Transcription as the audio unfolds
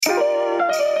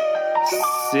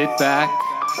Sit back,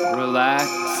 relax,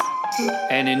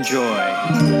 and enjoy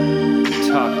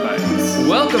Talk Bites.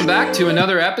 Welcome back to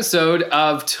another episode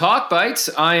of Talk Bites.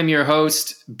 I am your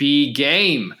host, B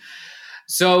Game.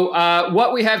 So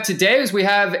what we have today is we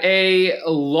have a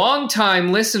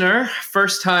long-time listener,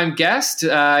 first-time guest.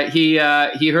 He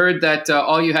heard that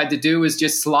all you had to do was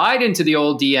just slide into the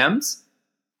old DMs,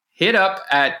 hit up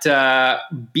at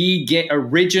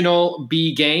original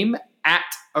B Game, at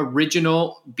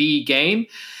original B Game,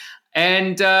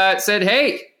 and said,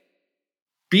 "Hey,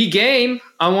 B Game,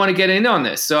 I want to get in on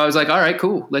this." So I was like, "All right,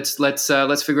 cool. Let's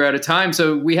figure out a time."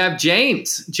 So we have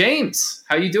James. James,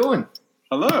 how you doing?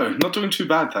 Hello, not doing too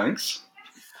bad, thanks.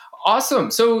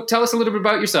 Awesome. So tell us a little bit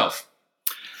about yourself.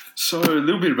 So a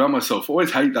little bit about myself.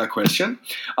 Always hate that question.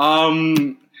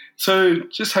 So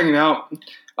just hanging out.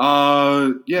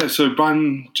 So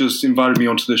Brian just invited me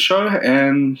onto the show,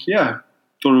 and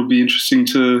thought it would be interesting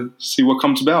to see what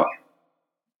comes about.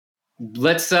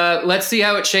 Let's see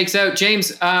how it shakes out.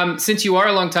 James, since you are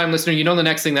a long-time listener, you know the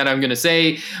next thing that I'm going to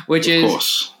say, which is, of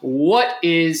course, what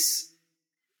is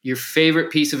your favorite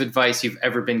piece of advice you've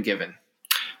ever been given?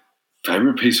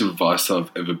 Favorite piece of advice I've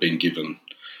ever been given?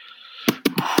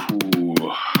 Ooh,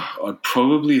 I'd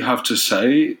probably have to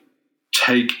say,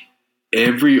 take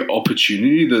every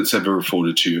opportunity that's ever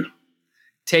afforded to you.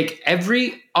 Take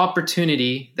every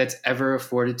opportunity that's ever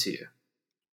afforded to you.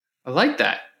 I like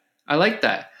that.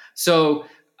 So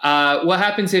what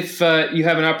happens if you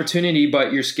have an opportunity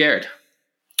but you're scared?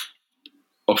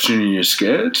 Opportunity and you're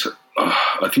scared?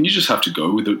 I think you just have to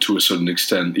go with it to a certain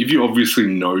extent. If you obviously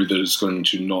know that it's going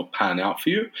to not pan out for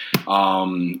you,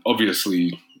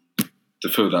 obviously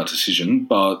defer that decision.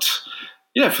 But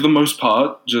yeah, for the most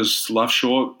part, just life's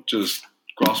short, just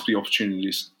grasp the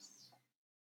opportunities.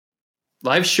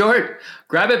 Life's short.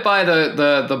 Grab it by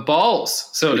the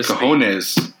balls, so to speak.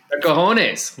 Cojones. The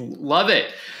cojones. Love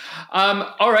it.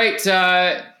 All right,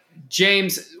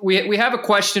 James, we have a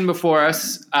question before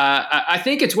us. I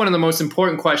think it's one of the most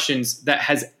important questions that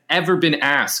has ever been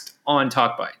asked on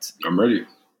Talk Bites. I'm ready.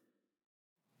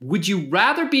 Would you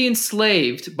rather be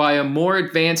enslaved by a more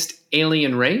advanced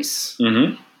alien race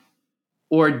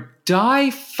or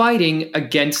die fighting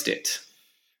against it?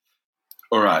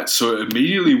 All right, so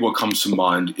immediately what comes to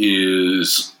mind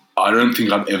is I don't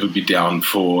think I'd ever be down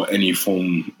for any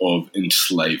form of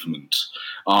enslavement.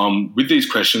 With these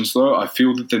questions, though, I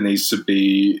feel that there needs to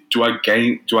be, do I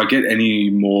get any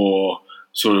more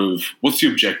sort of, what's the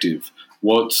objective?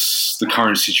 What's the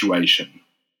current situation?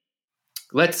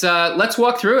 Let's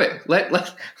walk through it.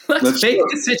 Let's make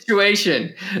the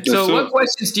situation. So what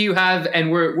questions do you have? And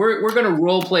we're going to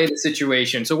role play the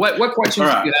situation. So what questions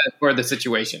do you have for the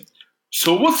situation?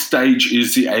 So what stage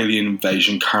is the alien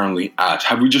invasion currently at?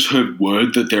 Have we just heard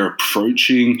word that they're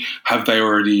approaching? Have they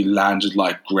already landed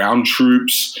like ground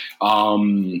troops?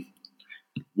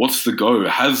 What's the go?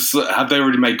 Have they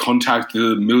already made contact?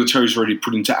 The military's already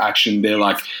put into action their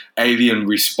like alien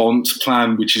response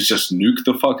plan, which is just nuke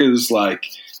the fuckers? Like,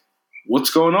 what's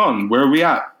going on? Where are we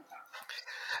at?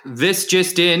 This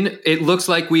just in, it looks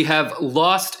like we have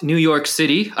lost New York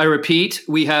City. I repeat,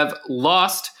 we have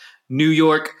lost New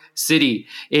York City.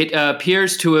 It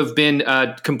appears to have been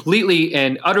completely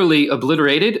and utterly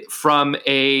obliterated from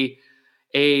a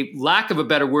lack of a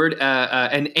better word,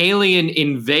 an alien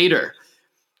invader.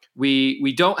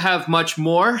 We don't have much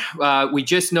more. We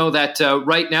just know that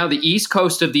right now the east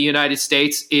coast of the United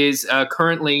States is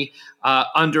currently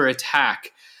under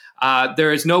attack.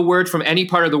 There is no word from any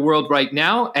part of the world right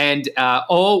now, and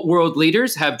all world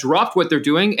leaders have dropped what they're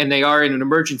doing, and they are in an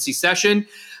emergency session.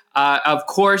 Of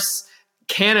course,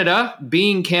 Canada,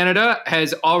 being Canada,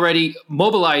 has already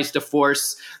mobilized a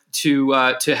force to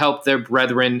help their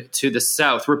brethren to the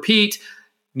south. Repeat,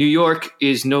 New York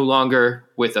is no longer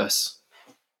with us.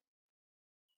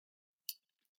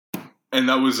 And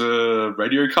that was a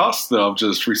radio cast that I've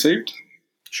just received?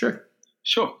 Sure.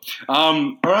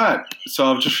 All right.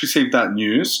 So I've just received that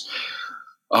news.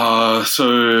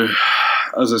 So,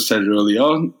 as I said earlier,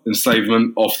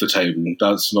 enslavement off the table.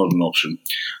 That's not an option.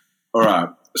 All right.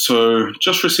 So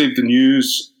just received the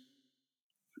news.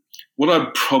 What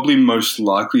I'd probably most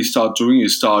likely start doing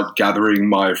is start gathering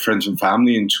my friends and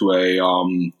family into a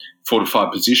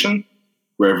fortified position,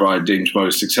 wherever I deemed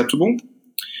most acceptable,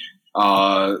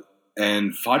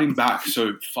 and fighting back.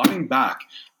 So fighting back,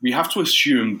 we have to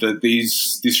assume that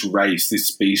this race, this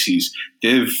species,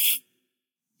 they've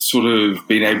sort of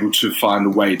been able to find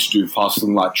a way to do faster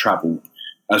than light travel,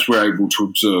 as we're able to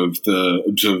observe the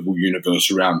observable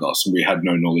universe around us, and we had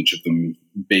no knowledge of them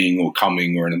being or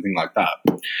coming or anything like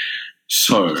that.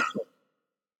 So,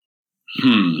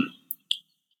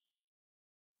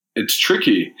 it's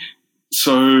tricky.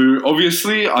 So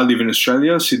obviously, I live in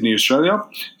Australia, Sydney, Australia.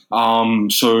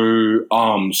 So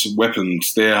arms,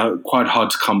 weapons, they're quite hard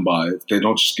to come by. They're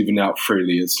not just given out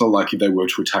freely. It's not like if they were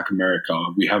to attack America,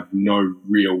 we have no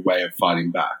real way of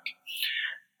fighting back.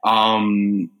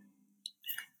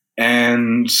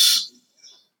 And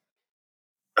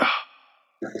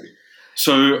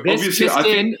so obviously, I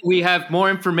think we have more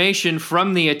information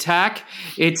from the attack.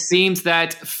 It seems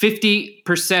that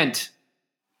 50%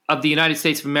 of the United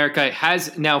States of America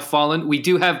has now fallen. We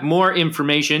do have more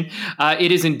information.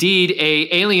 It is indeed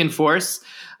a alien force.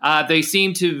 They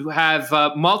seem to have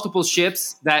multiple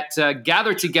ships that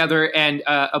gather together and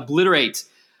obliterate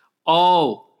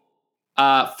all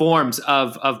forms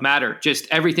of matter. Just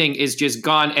everything is just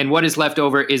gone, and what is left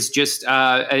over is just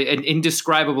an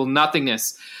indescribable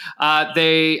nothingness.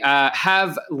 They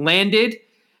have landed.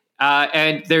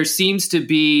 And there seems to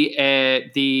be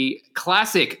the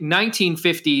classic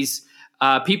 1950s.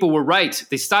 People were right.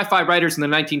 The sci-fi writers in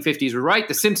the 1950s were right.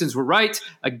 The Simpsons were right.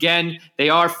 Again, they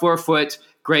are 4-foot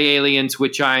gray aliens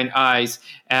with giant eyes.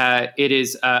 It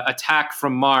is attack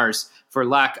from Mars, for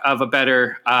lack of a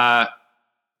better.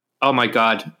 Oh my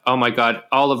God!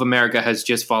 All of America has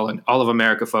just fallen. All of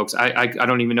America, folks. I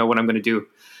don't even know what I'm going to do.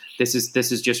 This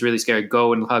is just really scary.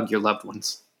 Go and hug your loved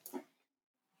ones.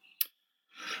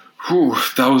 Whew,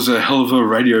 that was a hell of a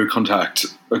radio contact.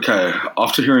 Okay,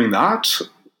 after hearing that,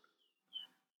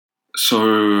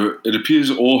 so it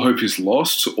appears all hope is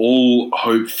lost. All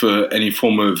hope for any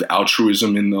form of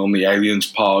altruism on the aliens'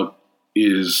 part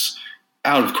is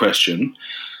out of question.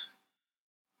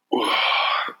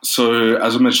 So,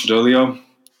 as I mentioned earlier,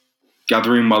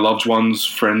 gathering my loved ones,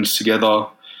 friends together,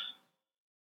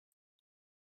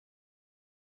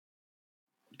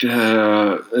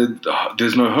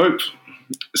 there's no hope.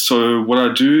 So what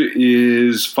I do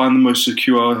is find the most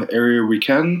secure area we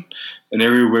can, an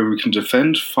area where we can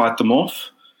defend, fight them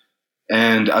off.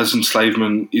 And as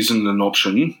enslavement isn't an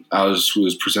option, as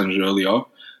was presented earlier,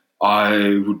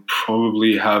 I would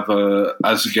probably have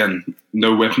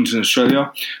no weapons in Australia.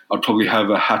 I'd probably have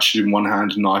a hatchet in one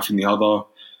hand, a knife in the other.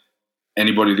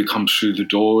 Anybody that comes through the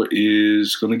door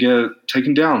is going to get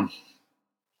taken down.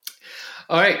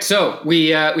 All right, so we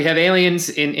have aliens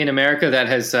in America that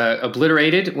has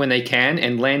obliterated when they can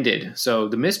and landed. So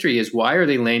the mystery is, why are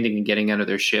they landing and getting out of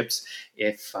their ships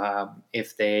if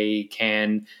they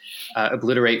can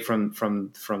obliterate from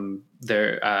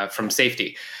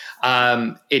safety?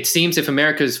 It seems if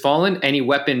America has fallen, any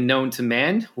weapon known to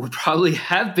man would probably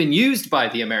have been used by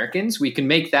the Americans. We can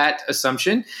make that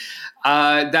assumption.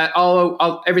 That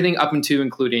everything up into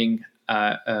including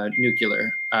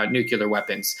nuclear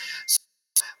weapons.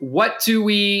 What do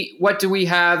we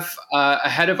have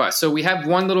ahead of us? So we have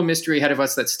one little mystery ahead of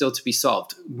us that's still to be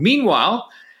solved. Meanwhile,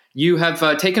 you have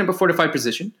taken up a fortified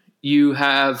position. You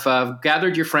have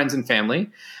gathered your friends and family,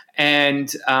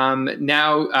 and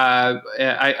now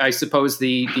I suppose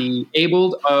the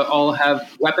abled all have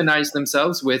weaponized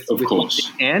themselves with what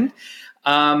they can.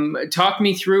 Talk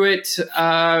me through it.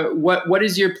 What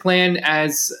is your plan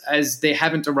as they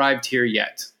haven't arrived here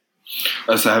yet?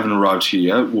 As they haven't arrived here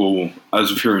yet, well,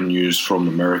 as of hearing news from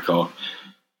America,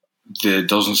 there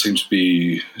doesn't seem to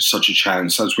be such a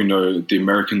chance. As we know, the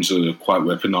Americans are quite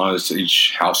weaponized.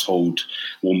 Each household,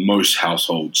 or most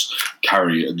households,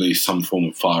 carry at least some form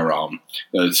of firearm.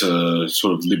 It's a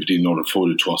sort of liberty not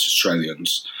afforded to us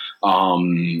Australians.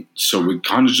 So we're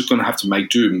kind of just going to have to make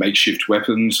do, makeshift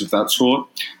weapons of that sort.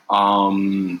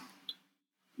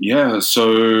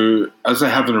 So as they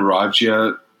haven't arrived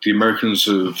yet, the Americans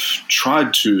have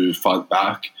tried to fight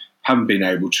back, haven't been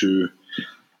able to.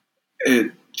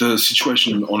 The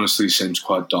situation honestly seems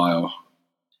quite dire.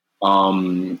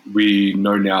 We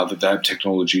know now that that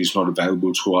technology is not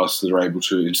available to us, that are able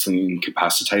to instantly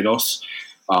incapacitate us,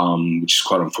 which is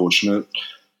quite unfortunate.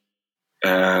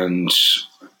 And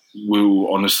we'll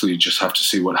honestly just have to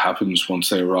see what happens once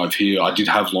they arrive here. I did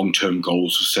have long-term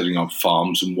goals of setting up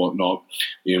farms and whatnot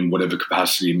in whatever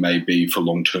capacity it may be for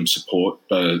long-term support,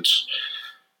 but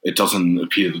it doesn't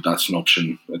appear that that's an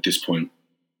option at this point.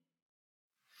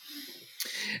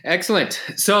 Excellent.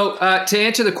 So to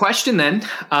answer the question then,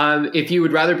 if you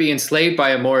would rather be enslaved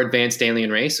by a more advanced alien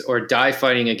race or die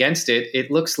fighting against it, it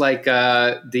looks like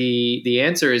the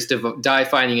answer is to die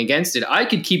fighting against it. I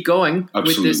could keep going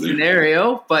with this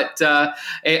scenario, but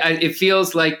it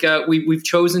feels like we've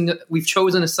chosen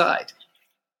a side.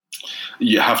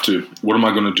 You have to. What am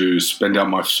I going to do? Spend out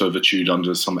my servitude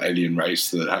under some alien race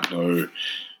that have no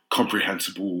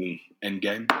comprehensible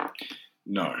endgame?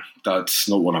 No, that's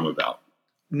not what I'm about.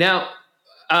 Now,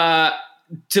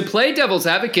 to play devil's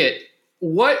advocate,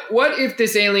 What if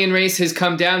this alien race has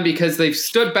come down because they've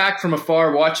stood back from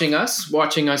afar watching us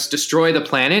destroy the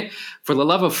planet? For the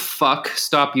love of fuck,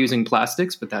 stop using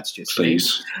plastics, but that's just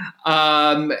Please.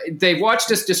 they've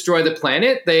watched us destroy the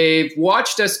planet. They've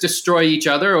watched us destroy each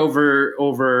other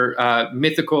over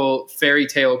mythical fairy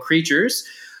tale creatures.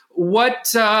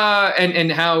 What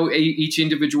and how each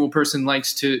individual person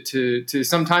likes to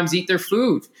sometimes eat their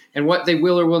food, and what they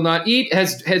will or will not eat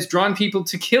has drawn people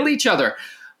to kill each other.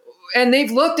 And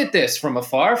they've looked at this from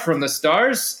afar, from the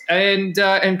stars, and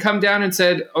come down and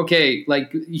said, okay,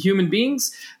 like human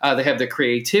beings, they have their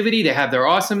creativity, they have their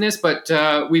awesomeness, but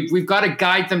we've got to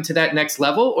guide them to that next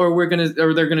level, or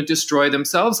they're gonna destroy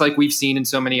themselves, like we've seen in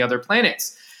so many other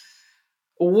planets.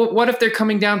 What if they're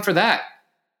coming down for that?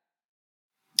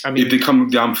 I mean, if they come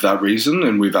down for that reason,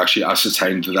 and we've actually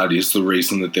ascertained that is the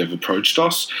reason that they've approached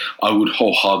us, I would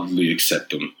wholeheartedly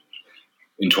accept them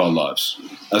into our lives.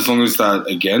 As long as that,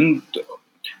 again,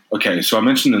 okay, so I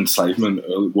mentioned enslavement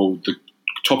earlier. Well, the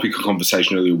topic of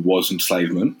conversation earlier was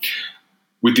enslavement.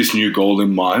 With this new goal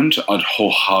in mind, I'd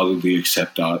wholeheartedly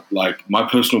accept that. Like, my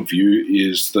personal view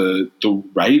is the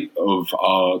rate of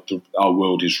our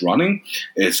world is running,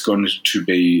 it's going to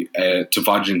be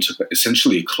divided into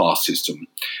essentially a class system.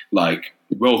 Like,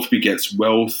 wealth begets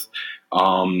wealth,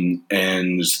 and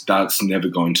that's never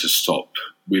going to stop.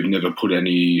 We've never put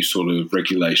any sort of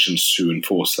regulations to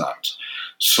enforce that.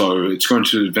 So it's going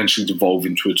to eventually devolve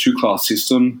into a two-class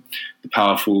system, the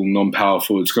powerful,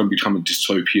 non-powerful. It's going to become a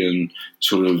dystopian,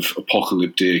 sort of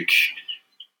apocalyptic,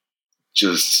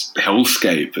 just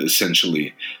hellscape,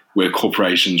 essentially, where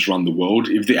corporations run the world.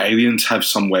 If the aliens have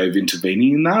some way of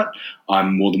intervening in that,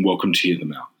 I'm more than welcome to hear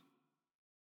them out.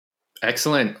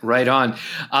 Excellent. Right on.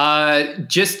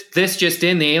 Just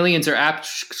in, the aliens are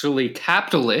actually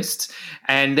capitalists,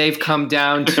 and they've come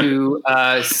down to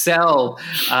sell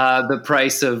the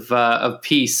price of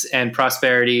peace and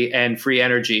prosperity and free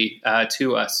energy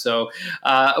to us. So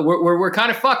we're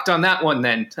kind of fucked on that one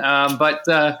then. But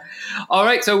all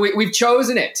right, so we've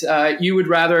chosen it. You would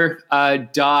rather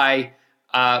die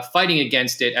fighting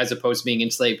against it as opposed to being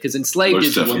enslaved, because enslaved Most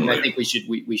is the one. definitely. I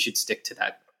think we should stick to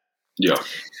that. Yeah,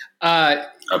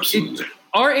 absolutely.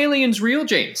 Are aliens real,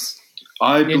 James?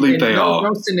 I believe they are.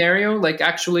 No scenario, like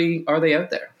actually, are they out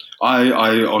there?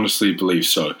 I honestly believe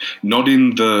so. Not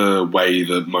in the way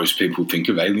that most people think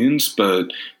of aliens,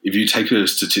 but if you take a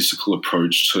statistical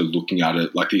approach to looking at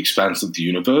it, like the expanse of the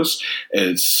universe,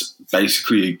 it's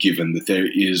basically a given that there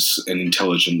is an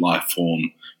intelligent life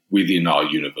form within our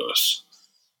universe.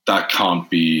 That can't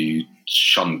be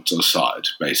shunned aside,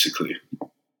 basically.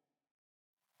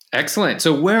 Excellent.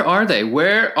 So where are they?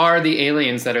 Where are the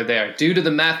aliens that are there? Due to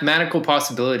the mathematical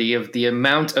possibility of the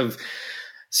amount of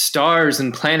stars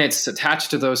and planets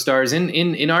attached to those stars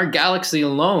in our galaxy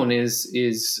alone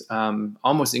is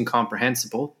almost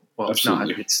incomprehensible. Well,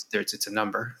 Absolutely. It's not. It's a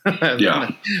number.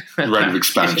 Yeah, rate of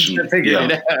expansion.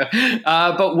 Yeah.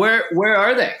 But where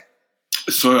are they?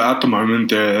 So at the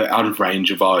moment, they're out of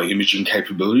range of our imaging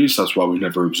capabilities. That's why we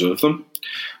never observe them.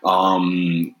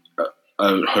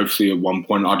 Hopefully at one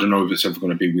point, I don't know if it's ever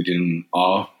going to be within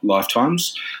our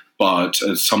lifetimes, but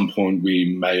at some point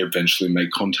we may eventually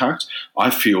make contact. I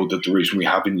feel that the reason we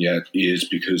haven't yet is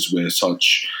because we're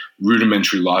such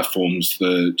rudimentary life forms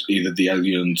that either the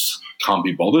aliens can't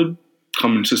be bothered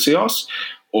coming to see us,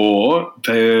 or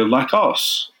they're like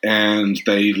us and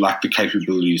they lack the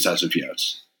capabilities as of yet.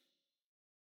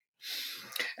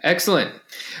 Excellent.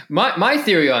 My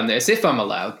theory on this, if I'm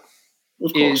allowed,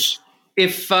 Of course. is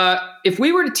if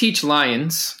we were to teach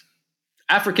lions,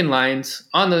 African lions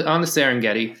on the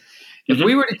Serengeti, if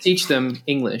we were to teach them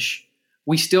English,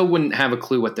 we still wouldn't have a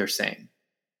clue what they're saying,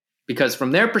 because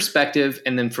from their perspective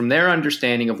and then from their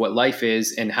understanding of what life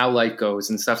is and how life goes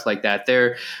and stuff like that,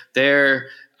 their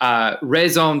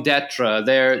raison d'etre,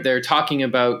 they're talking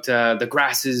about the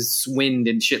grasses, wind,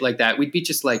 and shit like that. We'd be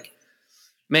just like,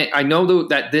 man, I know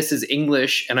that this is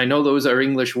English, and I know those are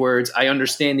English words. I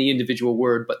understand the individual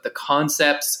word, but the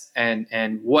concepts and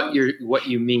what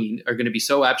you mean are going to be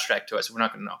so abstract to us, we're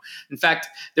not going to know. In fact,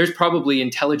 there's probably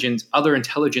other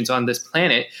intelligence on this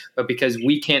planet, but because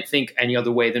we can't think any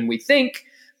other way than we think,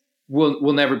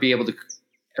 we'll never be able to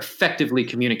effectively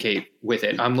communicate with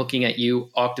it. I'm looking at you,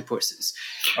 octopuses.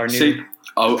 On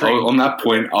that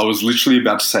point, I was literally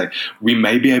about to say we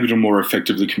may be able to more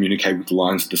effectively communicate with the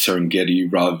lions of the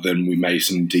Serengeti rather than we may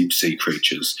some deep sea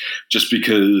creatures, just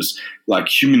because like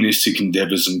humanistic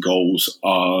endeavors and goals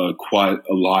are quite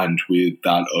aligned with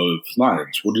that of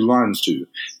lions. What do lions do?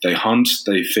 They hunt,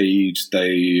 they feed,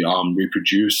 they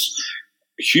reproduce.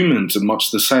 Humans are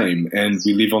much the same, and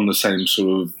we live on the same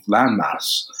sort of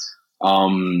landmass.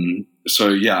 So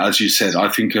yeah, as you said, I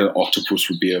think an octopus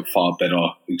would be a far better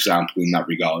example in that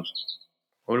regard.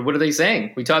 What are they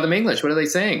saying? We taught them English. What are they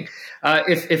saying?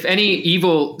 If any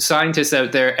evil scientist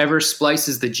out there ever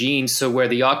splices the genes so where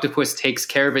the octopus takes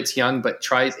care of its young but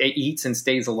eats and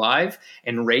stays alive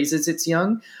and raises its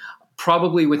young,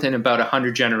 probably within about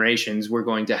 100 generations, we're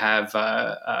going to have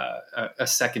a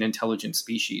second intelligent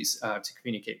species to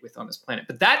communicate with on this planet.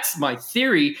 But that's my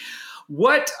theory.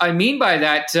 What I mean by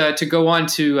that, to go on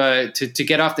to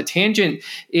get off the tangent,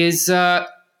 is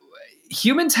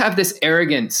humans have this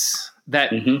arrogance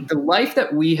that the life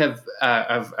that we have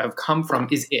come from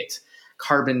is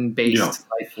carbon-based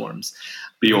life forms.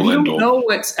 We don't know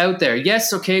what's out there.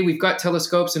 Yes, okay, we've got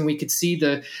telescopes and we could see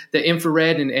the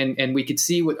infrared and we could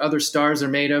see what other stars are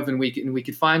made of, and we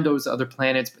could find those other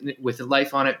planets with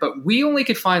life on it. But we only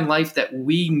could find life that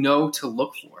we know to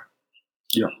look for.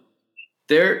 Yeah.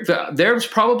 There's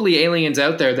probably aliens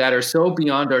out there that are so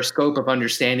beyond our scope of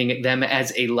understanding them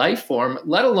as a life form,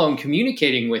 let alone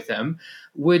communicating with them,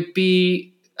 would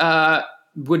be damn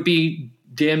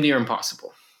near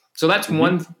impossible. So that's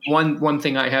one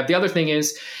thing I have. The other thing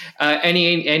is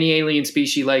any alien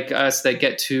species like us that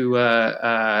get to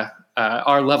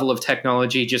our level of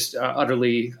technology just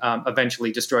utterly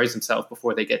eventually destroys themselves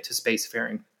before they get to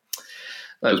spacefaring.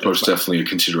 That's most definitely a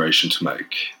consideration to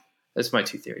make. That's my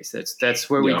two theories. That's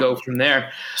where we go from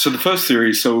there. So the first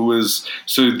theory, so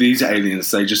these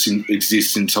aliens, they just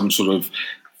exist in some sort of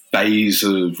phase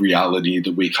of reality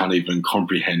that we can't even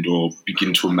comprehend or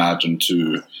begin to imagine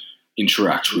to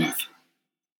interact with.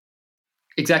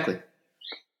 Exactly.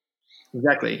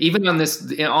 Even on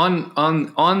this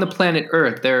on the planet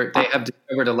Earth, they have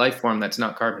discovered a life form that's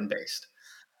not carbon based,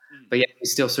 but yet we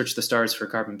still search the stars for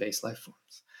carbon based life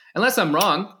forms. Unless I'm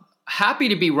wrong. Happy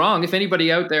to be wrong. If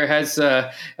anybody out there has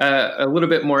a little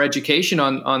bit more education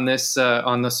on this,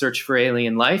 on the search for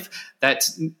alien life that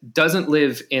doesn't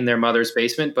live in their mother's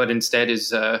basement, but instead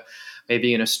is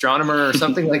maybe an astronomer or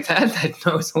something like that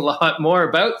knows a lot more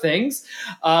about things,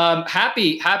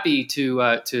 happy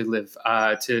to live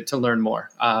to learn more.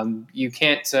 You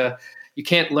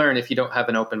can't learn if you don't have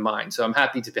an open mind. So I'm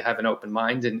happy to have an open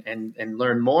mind and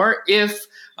learn more if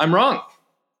I'm wrong.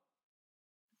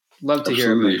 Love to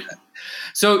hear about that.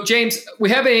 So, James, we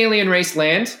have an alien race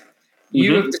land.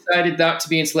 You have decided not to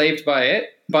be enslaved by it,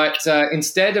 but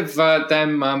instead of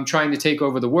them trying to take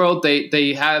over the world,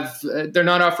 they're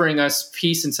not offering us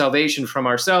peace and salvation from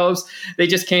ourselves. They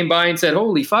just came by and said,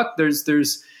 "Holy fuck!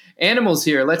 There's animals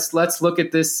here. Let's look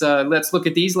at this. Let's look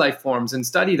at these life forms and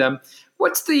study them."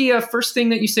 What's the first thing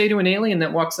that you say to an alien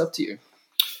that walks up to you?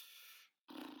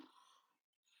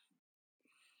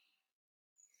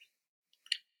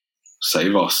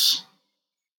 Save us.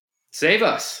 Save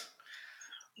us.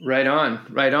 Right on.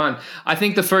 I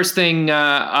think the first thing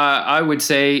I would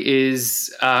say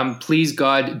is, please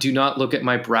God, do not look at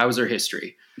my browser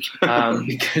history,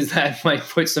 because that might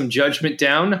put some judgment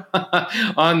down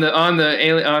on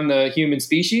the human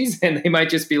species, and they might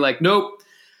just be like, nope,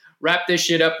 wrap this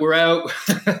shit up, we're out.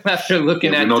 After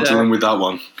looking at, we're not dealing with that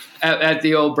one. At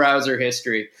the old browser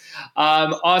history.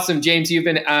 Awesome, James. You've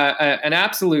been an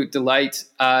absolute delight.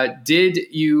 Did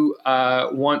you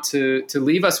want to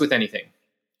leave us with anything?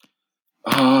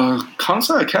 Can't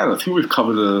say I can. I think we've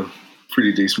covered a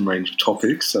pretty decent range of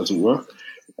topics, as it were.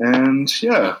 And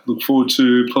yeah, look forward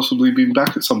to possibly being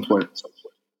back at some point.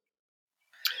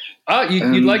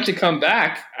 You'd like to come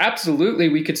back? Absolutely.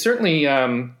 We could certainly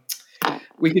arrange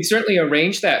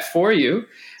that for you.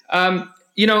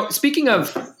 Speaking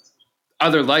of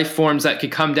other life forms that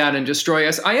could come down and destroy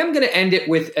us, I am going to end it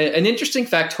with an interesting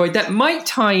factoid that might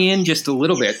tie in just a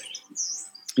little bit.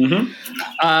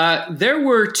 There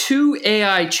were 2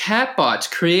 AI chatbots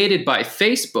created by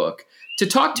Facebook to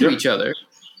talk to each other,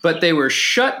 but they were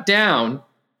shut down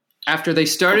after they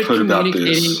started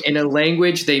communicating in a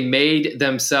language they made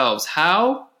themselves.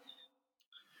 How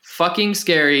fucking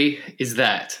scary is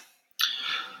that?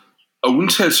 I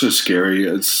wouldn't say it's so scary.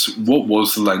 It's what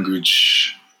was the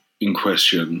language in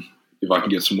question, if I can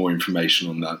get some more information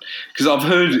on that. Because I've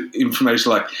heard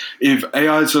information like if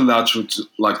AI is allowed to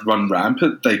run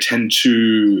rampant, they tend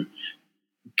to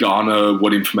garner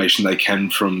what information they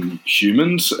can from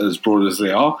humans, as broad as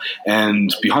they are.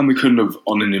 And behind the curtain of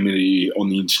anonymity on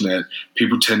the internet,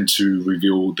 people tend to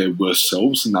reveal their worst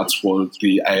selves, and that's what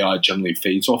the AI generally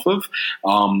feeds off of.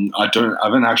 I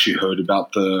haven't actually heard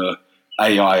about the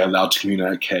AI allowed to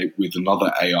communicate with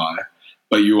another AI,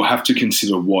 but you'll have to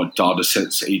consider what data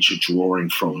sets each are drawing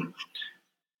from.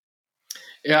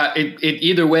 Yeah, it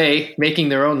either way, making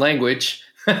their own language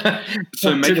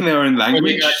So making their own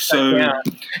language. So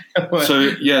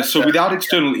without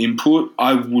external input,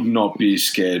 I would not be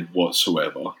scared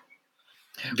whatsoever.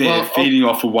 They're feeding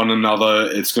off of one another.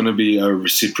 It's going to be a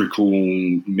reciprocal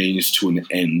means to an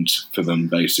end for them,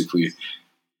 basically.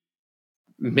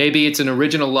 Maybe it's an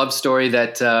original love story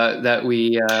that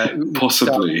we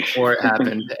possibly or it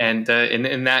happened, and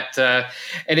in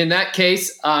that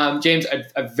case, James,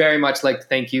 I very much like to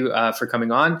thank you for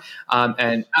coming on,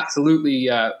 and absolutely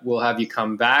we'll have you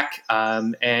come back.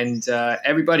 And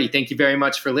everybody, thank you very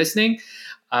much for listening.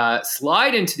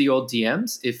 Slide into the old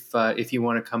DMs if you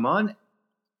want to come on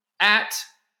at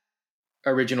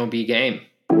Original B Game.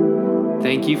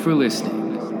 Thank you for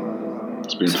listening.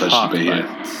 It's been a pleasure to be here.